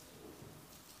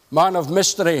man of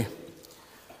mystery,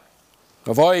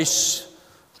 a voice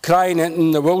crying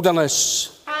in the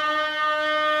wilderness.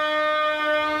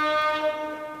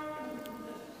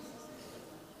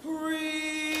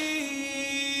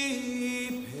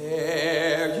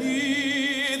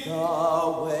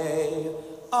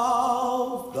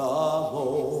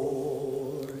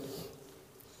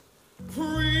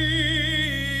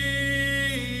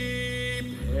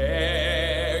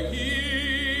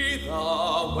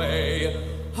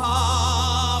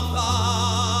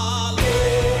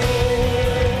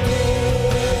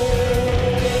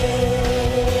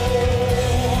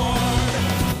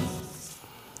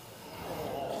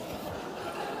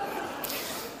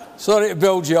 Sorry to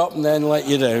build you up and then let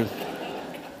you down.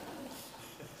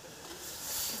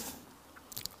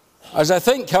 As I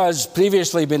think has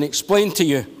previously been explained to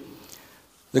you,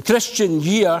 the Christian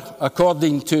year,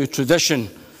 according to tradition,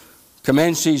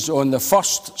 commences on the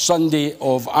first Sunday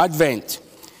of Advent,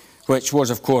 which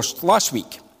was, of course, last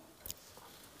week.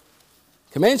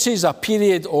 Commences a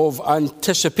period of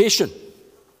anticipation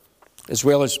as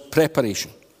well as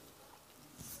preparation.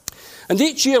 And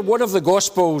each year, one of the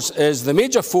Gospels is the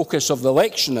major focus of the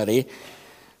lectionary,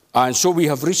 and so we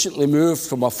have recently moved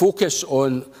from a focus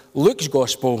on Luke's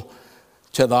Gospel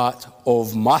to that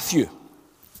of Matthew.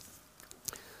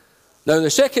 Now, the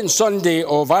second Sunday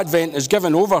of Advent is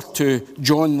given over to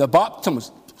John the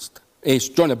Baptist,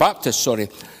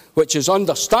 which is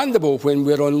understandable when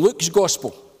we're on Luke's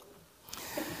Gospel,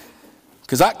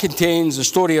 because that contains the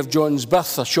story of John's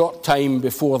birth a short time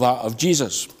before that of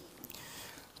Jesus.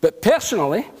 But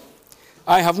personally,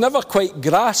 I have never quite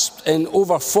grasped in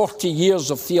over 40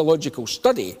 years of theological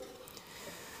study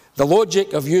the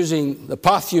logic of using the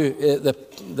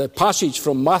passage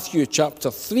from Matthew chapter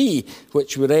 3,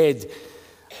 which we read.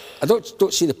 I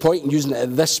don't see the point in using it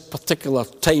at this particular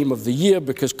time of the year,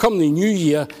 because come the new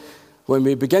year, when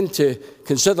we begin to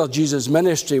consider Jesus'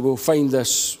 ministry, we'll find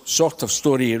this sort of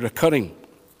story recurring.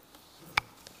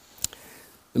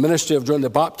 The ministry of John the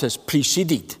Baptist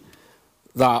preceded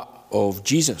that of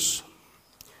Jesus.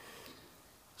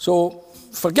 So,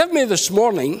 forgive me this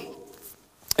morning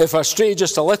if I stray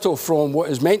just a little from what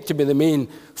is meant to be the main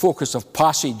focus of that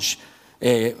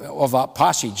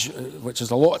passage, which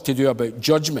has a lot to do about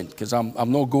judgment, because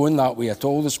I'm not going that way at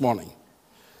all this morning.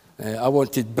 I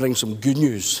want to bring some good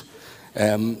news,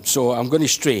 so I'm going to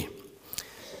stray.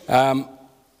 I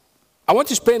want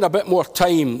to spend a bit more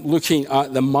time looking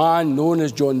at the man known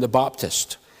as John the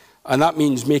Baptist. And that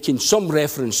means making some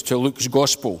reference to Luke's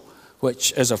Gospel,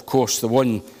 which is, of course, the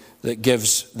one that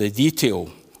gives the detail,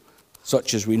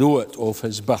 such as we know it, of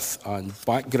his birth and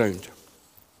background.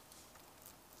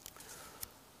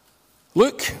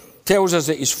 Luke tells us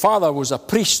that his father was a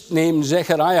priest named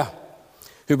Zechariah,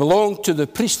 who belonged to the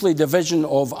priestly division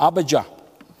of Abijah.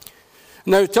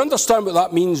 Now, to understand what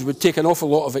that means would take an awful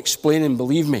lot of explaining,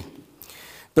 believe me.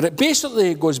 But it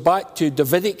basically goes back to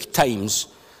Davidic times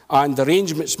and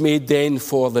arrangements made then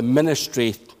for the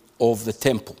ministry of the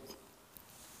temple.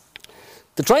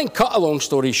 To try and cut a long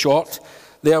story short,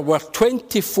 there were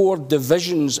 24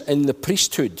 divisions in the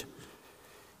priesthood,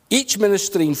 each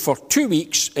ministering for 2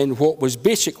 weeks in what was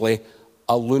basically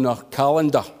a lunar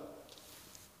calendar,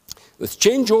 with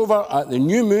changeover at the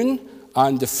new moon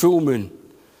and the full moon.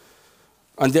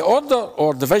 And the order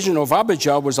or division of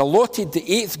Abijah was allotted the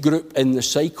 8th group in the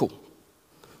cycle.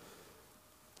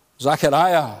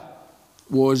 Zechariah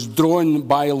was drawn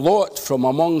by lot from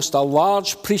amongst a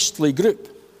large priestly group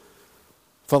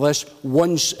for this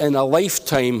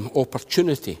once-in-a-lifetime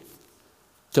opportunity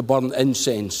to burn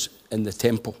incense in the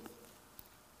temple.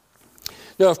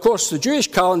 Now, of course, the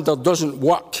Jewish calendar doesn't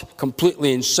work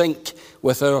completely in sync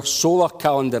with our solar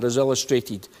calendar as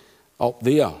illustrated up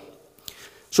there.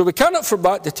 So we cannot from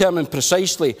that determine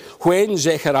precisely when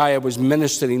Zechariah was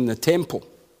ministering in the temple.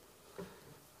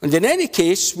 And in any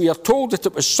case, we are told that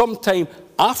it was sometime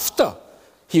after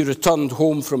he returned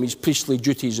home from his priestly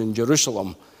duties in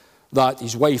Jerusalem that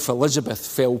his wife Elizabeth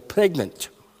fell pregnant.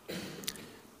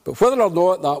 But whether or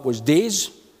not that was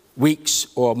days, weeks,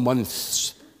 or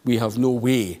months, we have no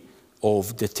way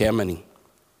of determining.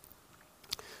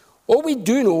 All we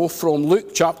do know from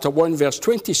Luke chapter 1, verse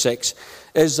 26,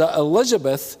 is that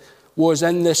Elizabeth was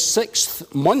in the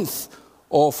 6th month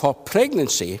of her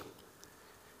pregnancy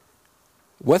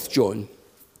with John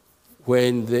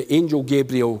when the angel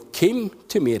Gabriel came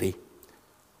to Mary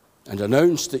and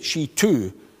announced that she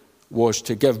too was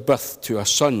to give birth to a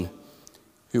son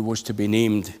who was to be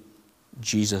named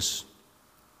Jesus.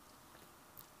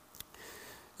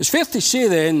 It's fair to say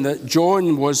then that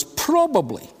John was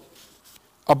probably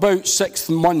about 6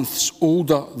 months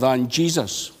older than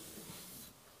Jesus.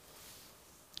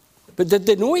 But did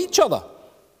they know each other?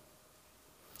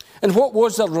 And what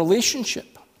was their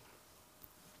relationship?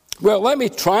 Well, let me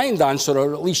try and answer,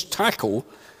 or at least tackle,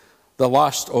 the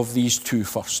last of these two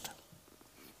first.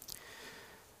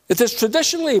 It has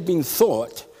traditionally been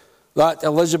thought that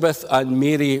Elizabeth and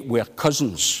Mary were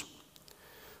cousins.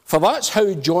 For that's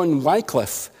how John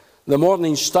Wycliffe, the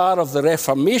morning star of the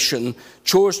Reformation,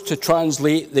 chose to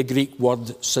translate the Greek word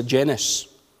sogenius.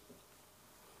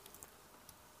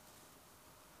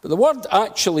 But the word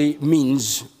actually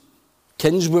means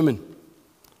kinswoman.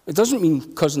 It doesn't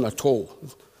mean cousin at all.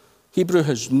 Hebrew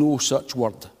has no such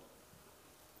word.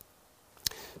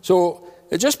 So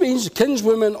it just means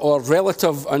kinswoman or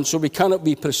relative, and so we cannot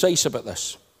be precise about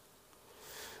this.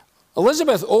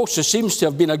 Elizabeth also seems to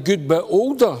have been a good bit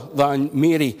older than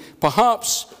Mary,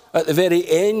 perhaps at the very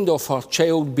end of her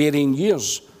childbearing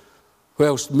years,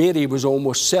 whilst Mary was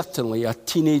almost certainly a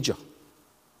teenager.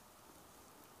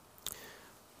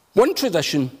 One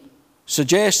tradition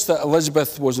suggests that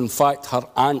Elizabeth was in fact her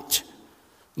aunt,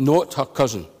 not her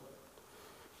cousin,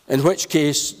 in which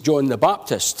case John the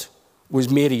Baptist was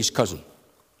Mary's cousin.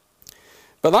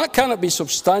 But that cannot be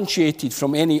substantiated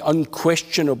from any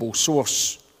unquestionable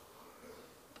source.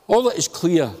 All that is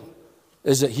clear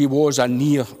is that he was a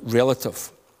near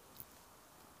relative.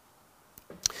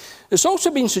 It's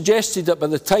also been suggested that by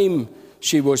the time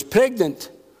she was pregnant,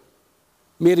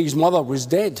 Mary's mother was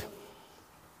dead.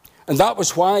 And that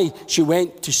was why she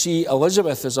went to see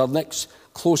Elizabeth as her next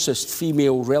closest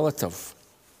female relative.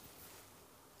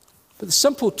 But the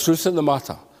simple truth of the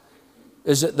matter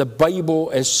is that the Bible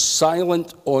is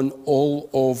silent on all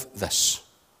of this,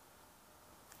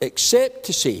 except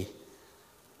to say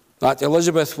that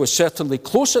Elizabeth was certainly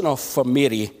close enough for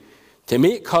Mary to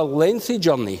make her lengthy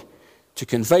journey to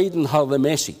confide in her the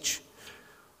message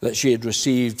that she had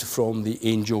received from the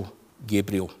angel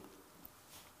Gabriel.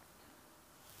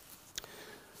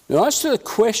 Now, as to the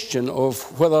question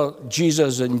of whether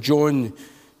Jesus and John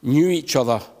knew each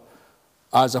other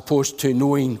as opposed to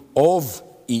knowing of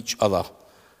each other,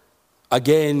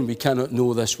 again, we cannot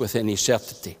know this with any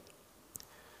certainty.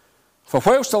 For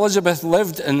whilst Elizabeth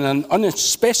lived in an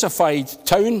unspecified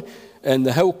town in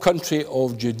the hill country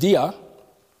of Judea,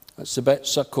 that's the bit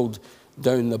circled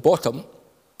down the bottom,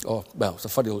 oh, well, it's a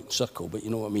funny looking circle, but you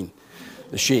know what I mean,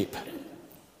 the shape.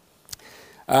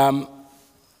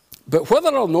 But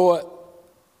whether or not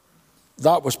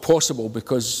that was possible,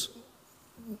 because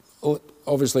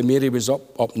obviously Mary was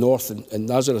up north in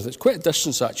Nazareth, it's quite a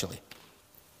distance actually.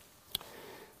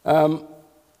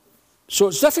 So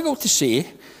it's difficult to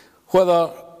say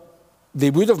whether they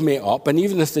would have met up, and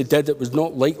even if they did, it was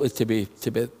not likely to be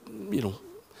that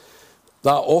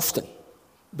often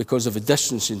because of the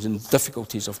distances and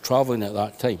difficulties of travelling at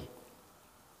that time.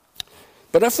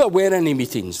 But if there were any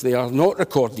meetings, they are not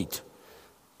recorded.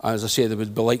 As I say, there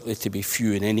would be likely to be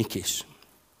few in any case.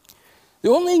 The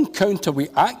only encounter we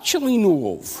actually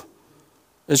know of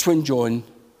is when John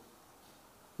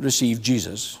received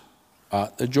Jesus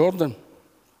at the Jordan.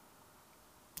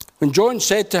 When John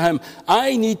said to him,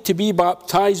 "I need to be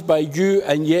baptized by you,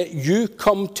 and yet you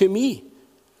come to me,"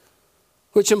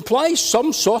 which implies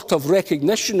some sort of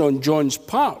recognition on John's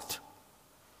part.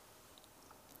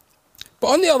 But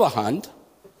on the other hand,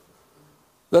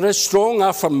 there is strong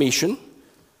affirmation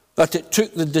that it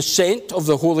took the descent of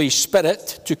the Holy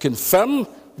Spirit to confirm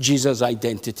Jesus'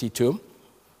 identity to him.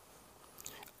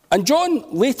 And John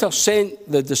later sent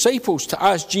the disciples to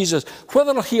ask Jesus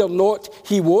whether he or not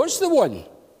he was the one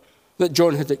that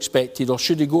John had expected, or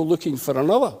should he go looking for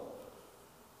another.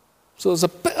 So there's a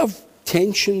bit of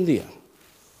tension there.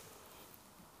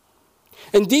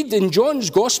 Indeed, in John's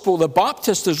Gospel, the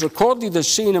Baptist is recorded as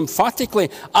saying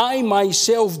emphatically, "I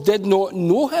myself did not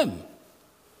know him.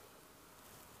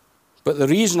 But the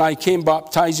reason I came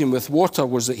baptizing with water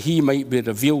was that he might be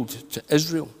revealed to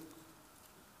Israel."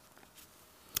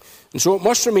 And so it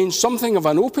must remain something of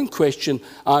an open question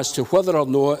as to whether or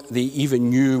not they even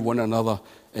knew one another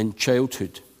in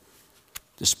childhood,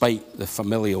 despite the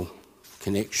familial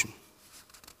connection.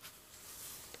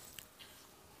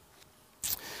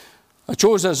 I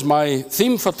chose as my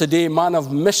theme for today, Man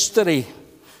of Mystery,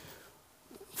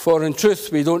 for in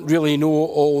truth we don't really know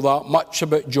all that much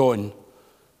about John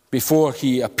before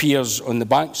he appears on the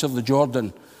banks of the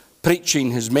Jordan,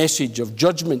 preaching his message of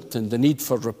judgment and the need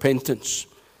for repentance,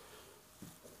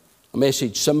 a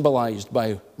message symbolized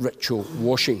by ritual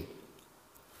washing.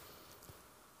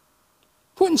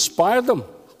 What inspired him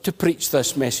to preach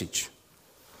this message?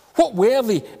 What were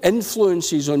the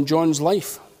influences on John's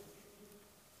life?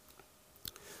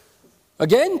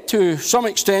 Again, to some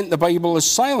extent, the Bible is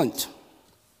silent.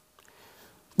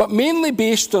 but mainly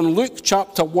based on Luke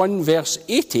chapter 1, verse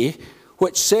 80,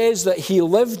 which says that he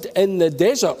lived in the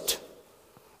desert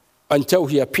until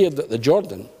he appeared at the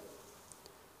Jordan.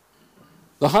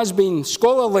 There has been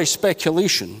scholarly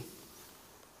speculation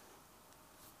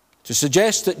to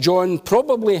suggest that John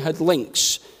probably had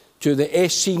links to the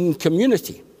Essene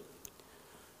community,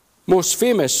 most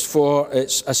famous for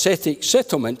its ascetic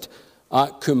settlement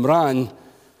at Qumran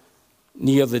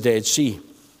near the Dead Sea.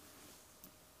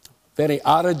 Very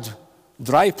arid,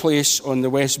 dry place on the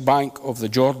west bank of the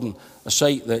Jordan, a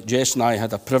site that Jess and I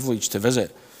had a privilege to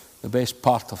visit the best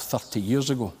part of 30 years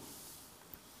ago.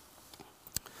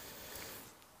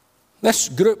 This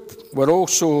group were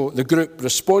also the group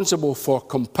responsible for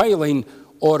compiling,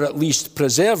 or at least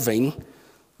preserving,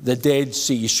 the Dead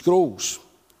Sea Scrolls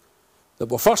that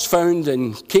were first found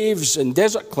in caves and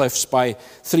desert cliffs by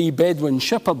 3 Bedouin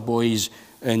shepherd boys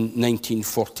in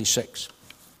 1946.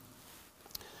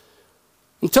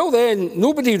 Until then,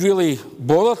 nobody really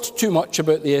bothered too much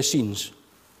about the Essenes.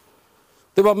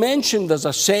 They were mentioned as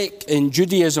a sect in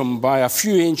Judaism by a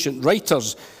few ancient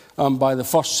writers and by the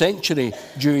first century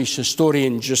Jewish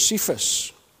historian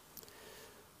Josephus.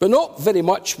 But not very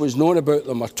much was known about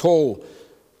them at all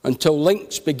until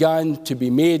links began to be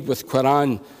made with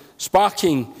Qumran,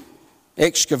 sparking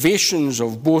excavations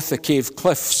of both the cave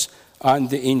cliffs and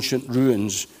the ancient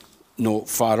ruins not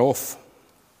far off.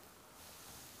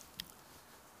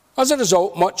 As a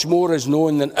result, much more is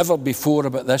known than ever before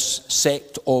about this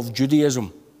sect of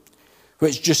Judaism,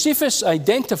 which Josephus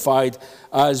identified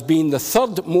as being the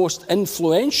third most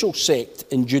influential sect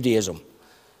in Judaism,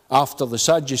 after the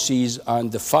Sadducees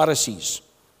and the Pharisees,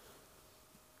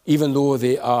 even though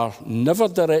they are never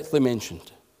directly mentioned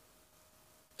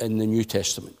in the New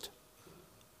Testament,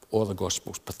 or the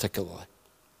Gospels particularly.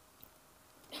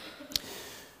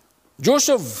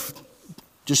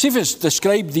 Josephus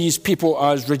described these people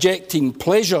as rejecting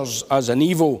pleasures as an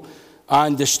evil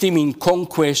and esteeming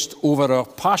conquest over our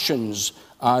passions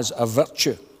as a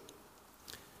virtue.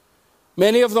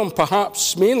 Many of them,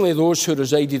 perhaps mainly those who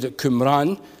resided at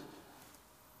Qumran,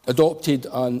 adopted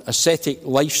an ascetic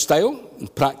lifestyle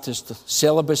and practiced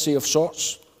celibacy of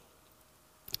sorts.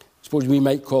 I suppose we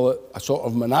might call it a sort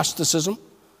of monasticism.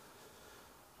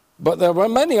 But there were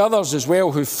many others as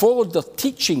well who followed their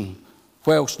teaching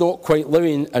whilst not quite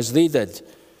living as they did,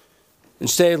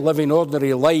 instead living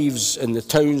ordinary lives in the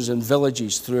towns and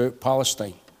villages throughout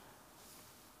Palestine.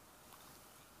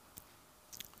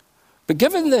 But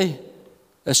given the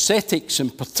ascetics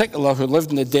in particular who lived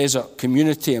in the desert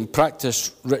community and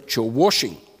practiced ritual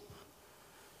washing,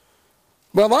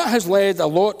 well, that has led a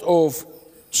lot of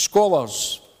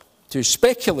scholars to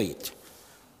speculate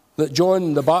that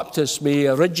John the Baptist may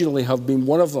originally have been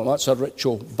one of them. That's a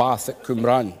ritual bath at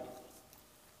Qumran.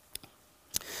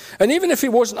 And even if he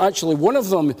wasn't actually one of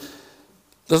them,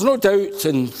 there's no doubt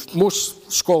in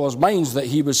most scholars' minds that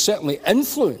he was certainly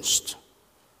influenced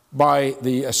by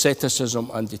the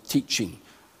asceticism and the teaching,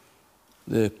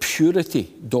 the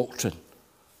purity doctrine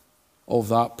of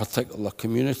that particular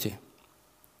community.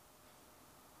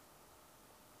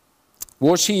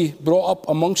 Was he brought up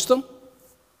amongst them?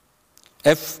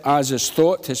 If, as is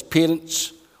thought, his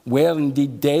parents were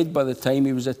indeed dead by the time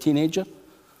he was a teenager?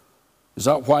 Is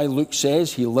that why Luke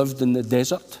says he lived in the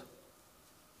desert?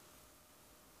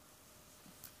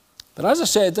 But as I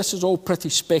said, this is all pretty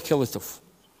speculative.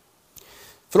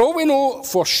 For all we know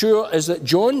for sure is that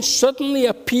John suddenly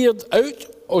appeared out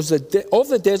of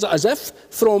the desert as if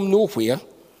from nowhere,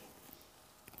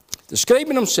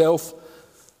 describing himself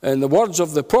in the words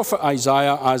of the prophet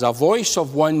Isaiah as a voice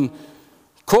of one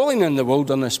calling in the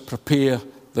wilderness, prepare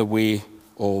the way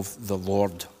of the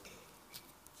Lord.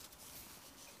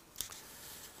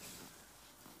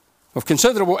 Of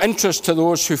considerable interest to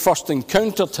those who first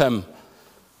encountered him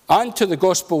and to the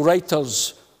gospel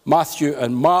writers Matthew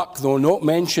and Mark, though not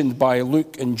mentioned by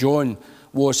Luke and John,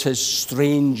 was his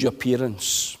strange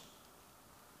appearance.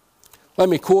 Let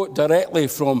me quote directly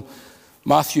from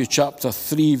Matthew chapter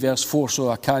 3, verse 4, so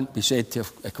I can't be said to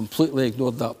have completely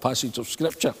ignored that passage of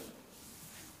Scripture.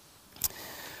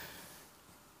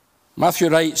 Matthew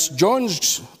writes,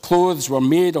 John's clothes were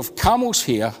made of camel's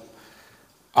hair,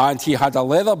 and he had a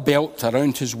leather belt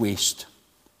around his waist.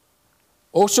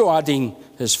 Also adding,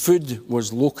 his food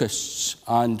was locusts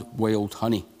and wild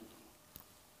honey.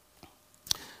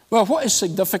 Well, what is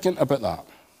significant about that?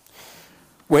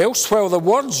 Well, while the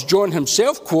words John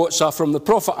himself quotes are from the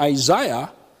prophet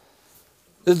Isaiah,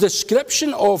 the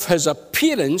description of his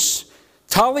appearance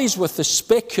tallies with the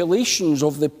speculations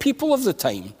of the people of the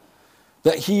time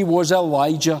that he was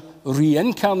Elijah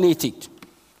reincarnated,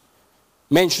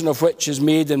 mention of which is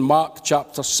made in Mark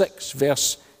chapter 6,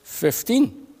 verse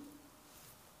 15.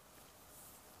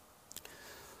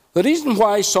 The reason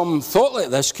why some thought like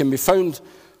this can be found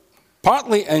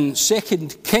partly in 2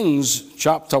 Kings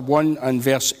chapter 1 and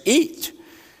verse 8,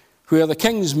 where the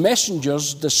king's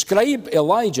messengers describe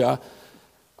Elijah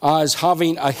as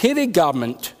having a hairy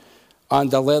garment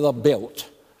and a leather belt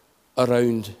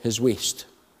around his waist.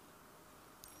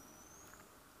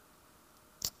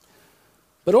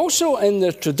 But also in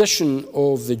the tradition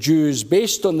of the Jews,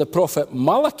 based on the prophet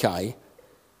Malachi,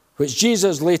 which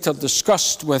Jesus later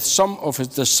discussed with some of his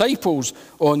disciples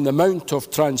on the Mount of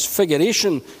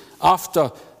Transfiguration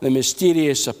after the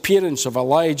mysterious appearance of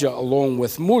Elijah along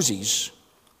with Moses.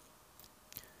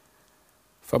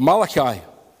 For Malachi,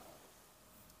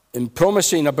 in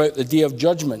promising about the day of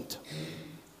judgment,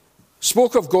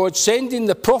 spoke of God sending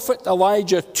the prophet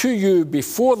Elijah to you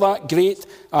before that great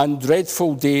and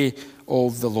dreadful day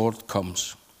of the Lord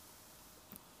comes.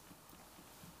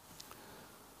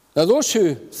 Now, those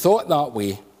who thought that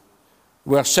way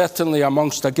were certainly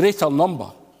amongst a greater number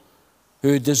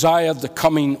who desired the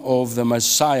coming of the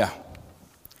Messiah.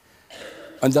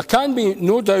 And there can be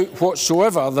no doubt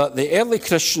whatsoever that the early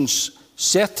Christians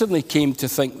certainly came to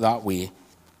think that way.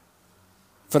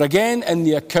 For again, in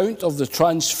the account of the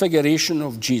transfiguration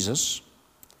of Jesus,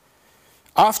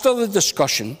 after the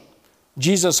discussion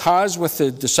Jesus has with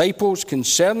the disciples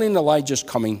concerning Elijah's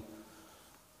coming,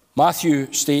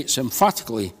 Matthew states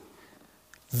emphatically,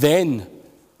 then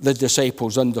the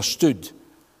disciples understood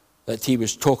that he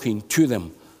was talking to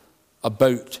them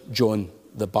about John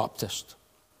the Baptist.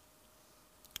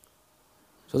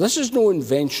 So this is no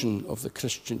invention of the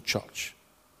Christian church.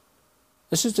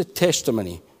 This is the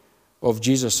testimony of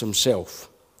Jesus himself,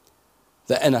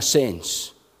 that in a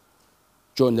sense,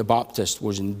 John the Baptist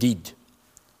was indeed,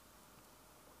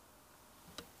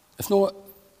 if not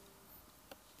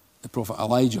the prophet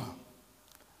Elijah,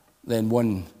 then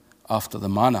one after the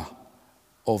manner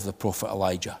of the prophet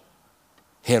Elijah,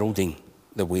 heralding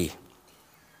the way.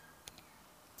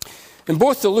 In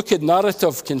both the Luke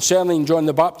narrative concerning John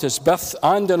the Baptist's birth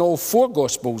and in all four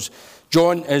Gospels,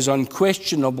 John is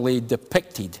unquestionably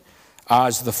depicted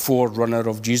as the forerunner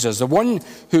of Jesus, the one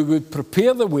who would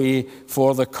prepare the way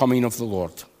for the coming of the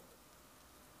Lord.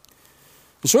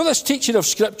 And so this teaching of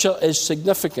Scripture is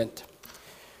significant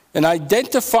in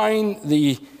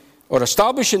identifying or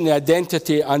establishing the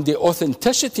identity and the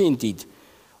authenticity, indeed,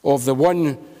 of the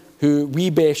one who we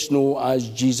best know as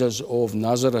Jesus of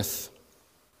Nazareth,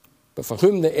 but for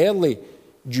whom the early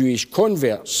Jewish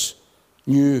converts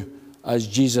knew as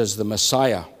Jesus the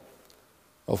Messiah,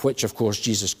 of which, of course,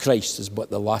 Jesus Christ is but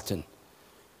the Latin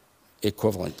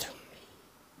equivalent.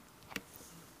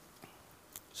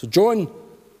 So John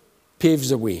paves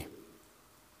the way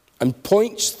and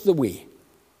points the way,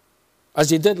 as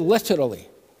he did literally,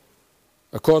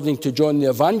 according to John the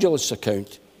Evangelist's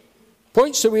account,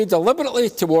 points the way deliberately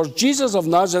towards Jesus of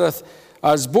Nazareth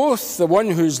as both the one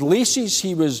whose laces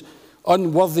he was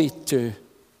unworthy to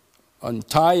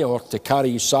untie or to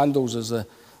carry his sandals, as the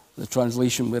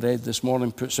translation we read this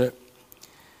morning puts it.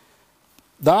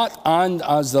 That and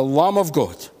as the Lamb of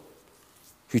God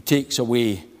who takes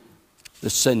away the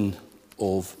sin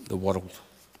of the world.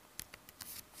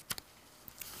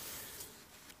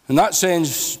 In that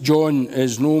sense, John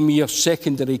is no mere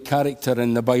secondary character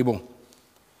in the Bible.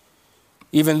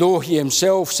 Even though he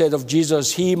himself said of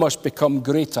Jesus, he must become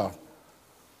greater,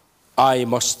 I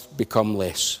must become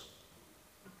less.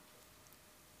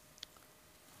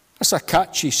 That's a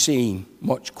catchy saying,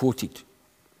 much quoted.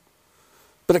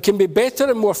 But it can be better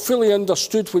and more fully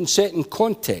understood when set in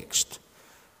context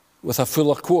with a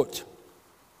fuller quote.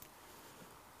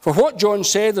 For what John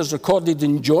said, as recorded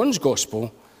in John's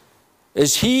Gospel,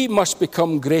 is he must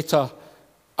become greater,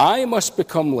 I must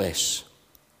become less.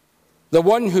 The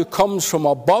one who comes from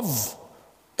above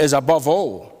is above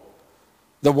all.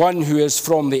 The one who is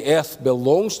from the earth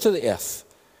belongs to the earth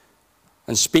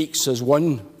and speaks as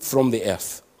one from the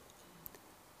earth.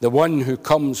 The one who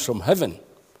comes from heaven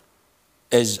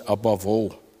is above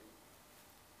all.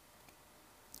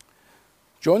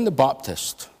 John the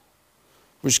Baptist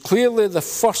was clearly the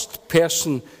first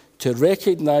person to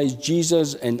recognize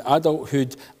Jesus in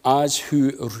adulthood as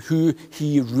who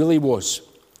he really was,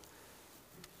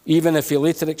 even if he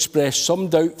later expressed some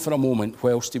doubt for a moment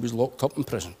whilst he was locked up in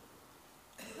prison.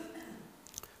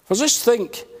 For just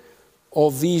think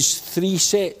of these three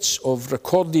sets of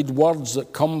recorded words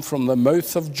that come from the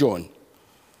mouth of John.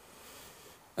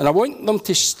 And I want them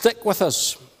to stick with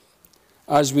us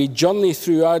as we journey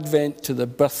through Advent to the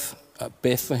birth at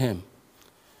Bethlehem,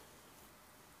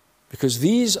 because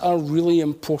these are really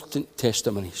important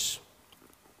testimonies.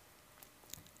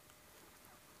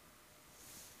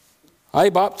 I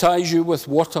baptize you with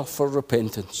water for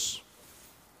repentance,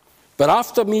 But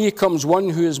after me comes one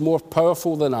who is more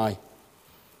powerful than I.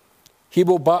 He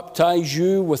will baptize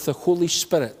you with the Holy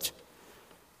Spirit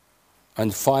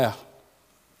and fire.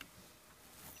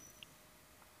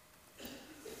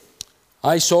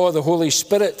 I saw the Holy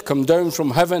Spirit come down from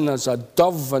heaven as a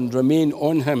dove and remain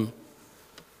on him.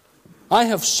 I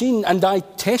have seen and I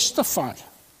testify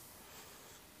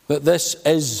that this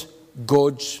is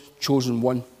God's chosen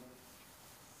one.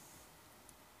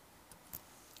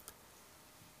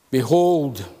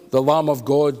 Behold, the Lamb of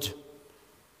God,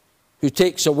 who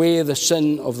takes away the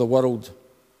sin of the world.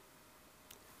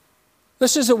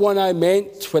 This is the one I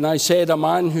meant when I said, a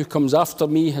man who comes after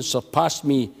me has surpassed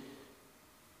me,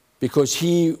 because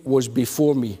he was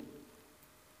before me.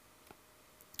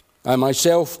 I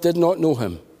myself did not know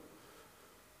him,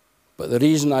 but the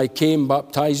reason I came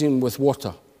baptizing with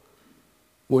water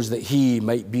was that he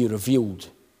might be revealed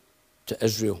to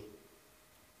Israel.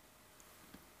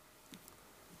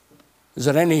 Is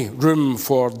there any room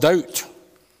for doubt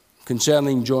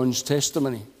concerning John's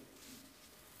testimony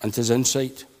and his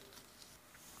insight?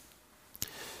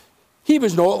 He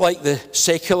was not like the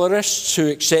secularists who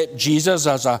accept Jesus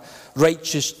as a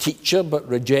righteous teacher but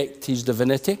reject his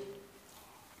divinity.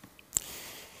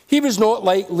 He was not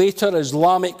like later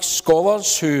Islamic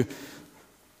scholars who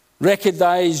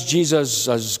recognize Jesus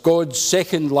as God's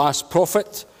second last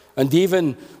prophet and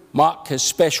even mark his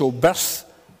special birth,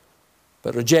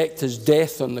 but reject his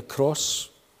death on the cross.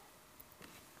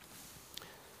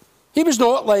 He was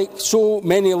not like so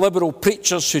many liberal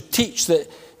preachers who teach that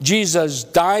Jesus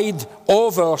died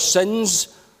of our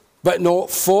sins, but not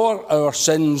for our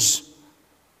sins,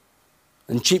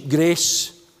 and cheap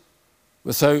grace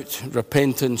without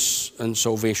repentance and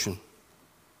salvation.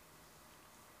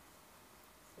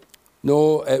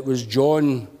 No, it was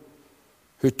John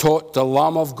who taught the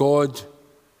Lamb of God,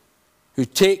 who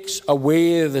takes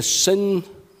away the sin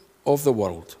of the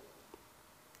world.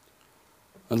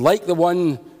 And like the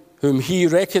one whom he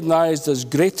recognized as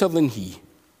greater than he,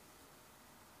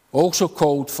 also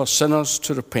called for sinners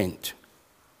to repent,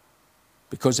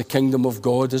 because the kingdom of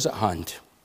God is at hand.